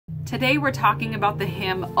Today we're talking about the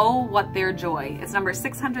hymn, "Oh, What Their Joy." It's number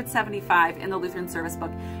 675 in the Lutheran Service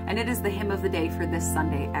Book, and it is the hymn of the day for this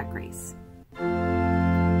Sunday at Grace.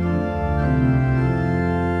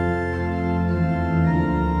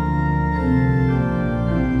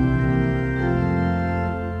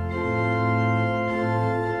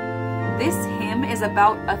 This hymn is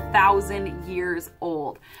about 1,000 years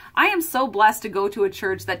old. I am so blessed to go to a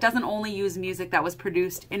church that doesn't only use music that was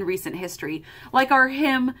produced in recent history, like our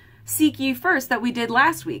hymn, "Seek Ye First," that we did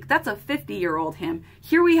last week. That's a 50-year-old hymn.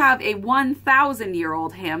 Here we have a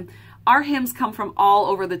 1,000-year-old hymn. Our hymns come from all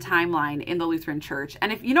over the timeline in the Lutheran Church.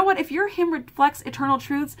 And if you know what, if your hymn reflects eternal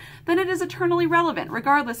truths, then it is eternally relevant,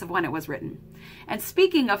 regardless of when it was written. And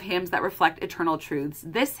speaking of hymns that reflect eternal truths,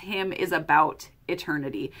 this hymn is about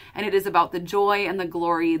eternity, and it is about the joy and the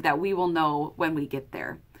glory that we will know when we get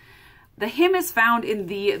there. The hymn is found in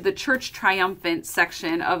the Church Triumphant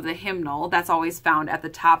section of the hymnal. That's always found at the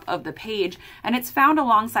top of the page, and it's found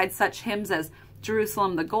alongside such hymns as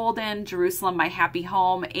 "Jerusalem the Golden," "Jerusalem My Happy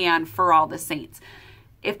Home," and "For All the Saints."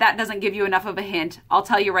 If that doesn't give you enough of a hint, I'll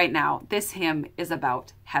tell you right now, this hymn is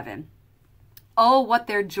about heaven. "Oh, what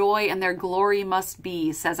their joy and their glory must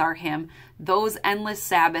be," says our hymn, "those endless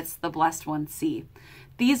Sabbaths the blessed ones see."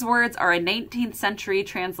 These words are a 19th century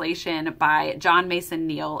translation by John Mason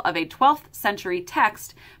Neale of a 12th century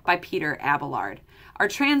text by Peter Abelard. Our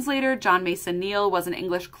translator, John Mason Neale, was an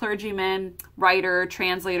English clergyman, writer,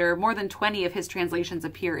 translator. More than 20 of his translations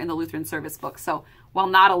appear in the Lutheran Service Book, so while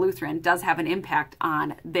not a Lutheran, does have an impact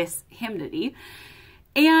on this hymnody.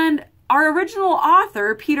 And our original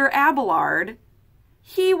author, Peter Abelard,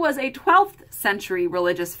 he was a 12th century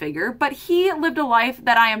religious figure, but he lived a life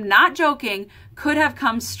that, I am not joking, could have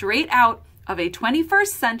come straight out of a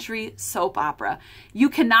 21st century soap opera. You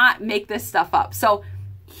cannot make this stuff up. So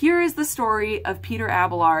here is the story of Peter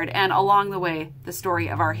Abelard, and along the way, the story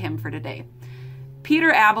of our hymn for today.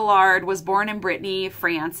 Peter Abelard was born in Brittany,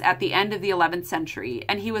 France, at the end of the 11th century,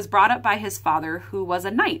 and he was brought up by his father, who was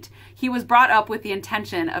a knight. He was brought up with the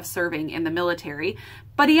intention of serving in the military,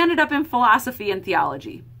 but he ended up in philosophy and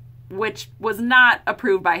theology, which was not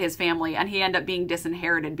approved by his family, and he ended up being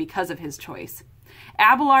disinherited because of his choice.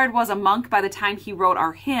 Abelard was a monk by the time he wrote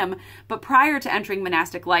our hymn, but prior to entering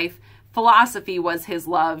monastic life, philosophy was his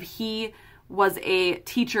love. He was a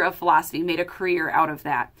teacher of philosophy, made a career out of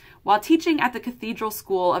that. While teaching at the Cathedral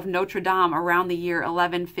School of Notre Dame around the year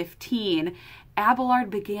 1115, Abelard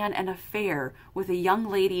began an affair with a young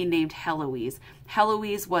lady named Heloise.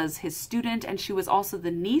 Heloise was his student, and she was also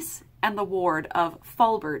the niece and the ward of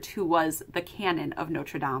Fulbert, who was the canon of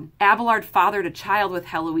Notre Dame. Abelard fathered a child with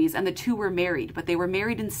Heloise, and the two were married, but they were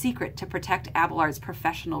married in secret to protect Abelard's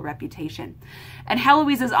professional reputation. And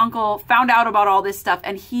Heloise's uncle found out about all this stuff,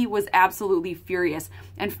 and he was absolutely furious.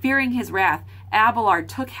 And fearing his wrath, Abelard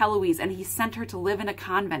took Heloise and he sent her to live in a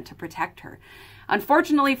convent to protect her.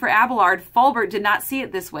 Unfortunately for Abelard, Fulbert did not see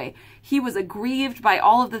it this way. He was aggrieved by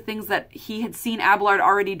all of the things that he had seen Abelard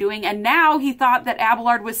already doing, and now he thought that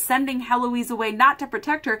Abelard was sending Heloise away not to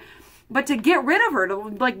protect her, but to get rid of her,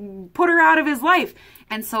 to put her out of his life.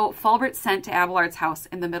 And so Fulbert sent to Abelard's house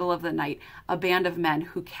in the middle of the night a band of men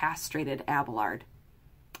who castrated Abelard.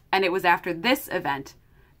 And it was after this event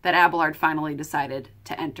that Abelard finally decided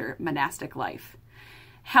to enter monastic life.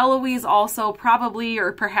 Heloise also probably,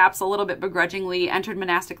 or perhaps a little bit begrudgingly, entered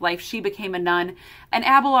monastic life. She became a nun, and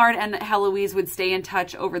Abelard and Heloise would stay in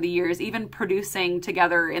touch over the years, even producing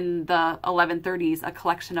together in the 1130s a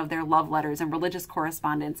collection of their love letters and religious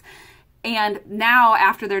correspondence. And now,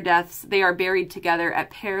 after their deaths, they are buried together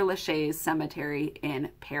at Père Lachaise Cemetery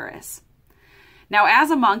in Paris. Now,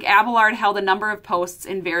 as a monk, Abelard held a number of posts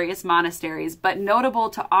in various monasteries, but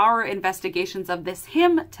notable to our investigations of this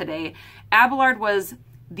hymn today, Abelard was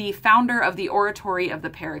the founder of the Oratory of the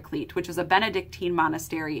Paraclete, which was a Benedictine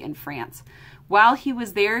monastery in France. While he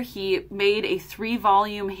was there, he made a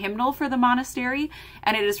 3-volume hymnal for the monastery,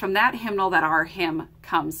 and it is from that hymnal that our hymn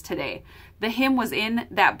comes today. The hymn was in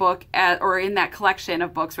that book, or in that collection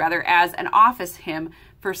of books, rather, as an office hymn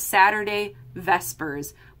for Saturday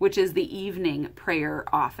Vespers, which is the evening prayer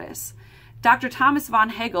office. Dr. Thomas von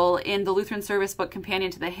Hegel, in the Lutheran Service Book Companion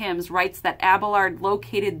to the Hymns, writes that Abelard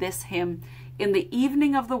located this hymn in the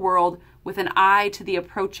evening of the world with an eye to the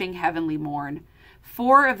approaching heavenly morn.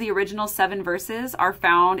 4 of the original 7 verses are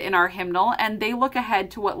found in our hymnal, and they look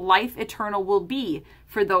ahead to what life eternal will be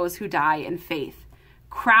for those who die in faith.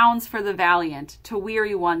 Crowns for the valiant, to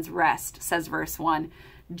weary ones rest, says verse 1.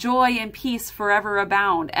 Joy and peace forever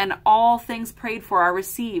abound, and all things prayed for are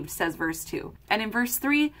received, says verse 2. And in verse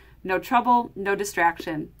 3, no trouble, no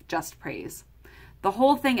distraction, just praise. The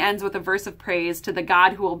whole thing ends with a verse of praise to the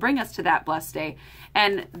God who will bring us to that blessed day.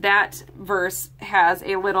 And that verse has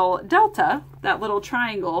a little delta, that little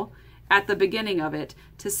triangle at the beginning of it,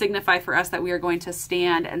 to signify for us that we are going to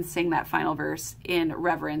stand and sing that final verse in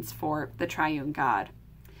reverence for the triune God.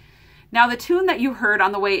 Now, the tune that you heard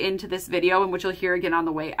on the way into this video, and which you'll hear again on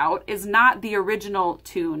the way out, is not the original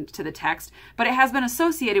tune to the text, but it has been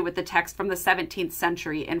associated with the text from the 17th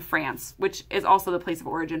century in France, which is also the place of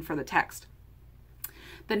origin for the text.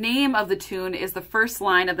 The name of the tune is the first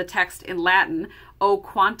line of the text in Latin, O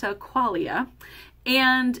quanta qualia,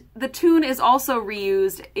 and the tune is also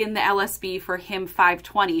reused in the LSB for hymn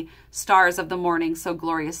 520, Stars of the Morning So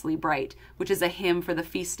Gloriously Bright, which is a hymn for the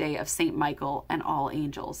feast day of St. Michael and all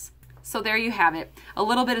angels. So there you have it, a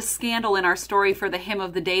little bit of scandal in our story for the hymn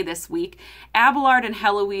of the day this week. Abelard and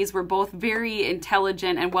Heloise were both very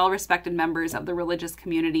intelligent and well-respected members of the religious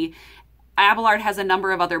community. Abelard has a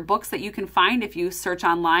number of other books that you can find if you search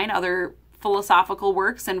online, other philosophical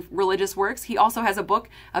works and religious works. He also has a book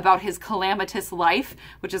about his calamitous life,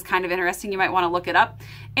 which is kind of interesting. You might want to look it up.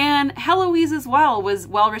 And Heloise as well was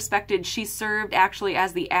well respected. She served actually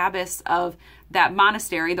as the abbess of that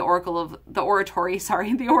monastery, the oratory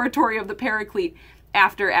of the Paraclete,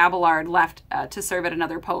 after Abelard left to serve at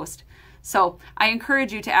another post. So I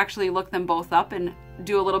encourage you to actually look them both up and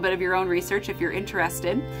do a little bit of your own research if you're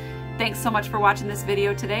interested. Thanks so much for watching this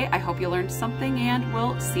video today. I hope you learned something, and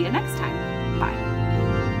we'll see you next time. Bye.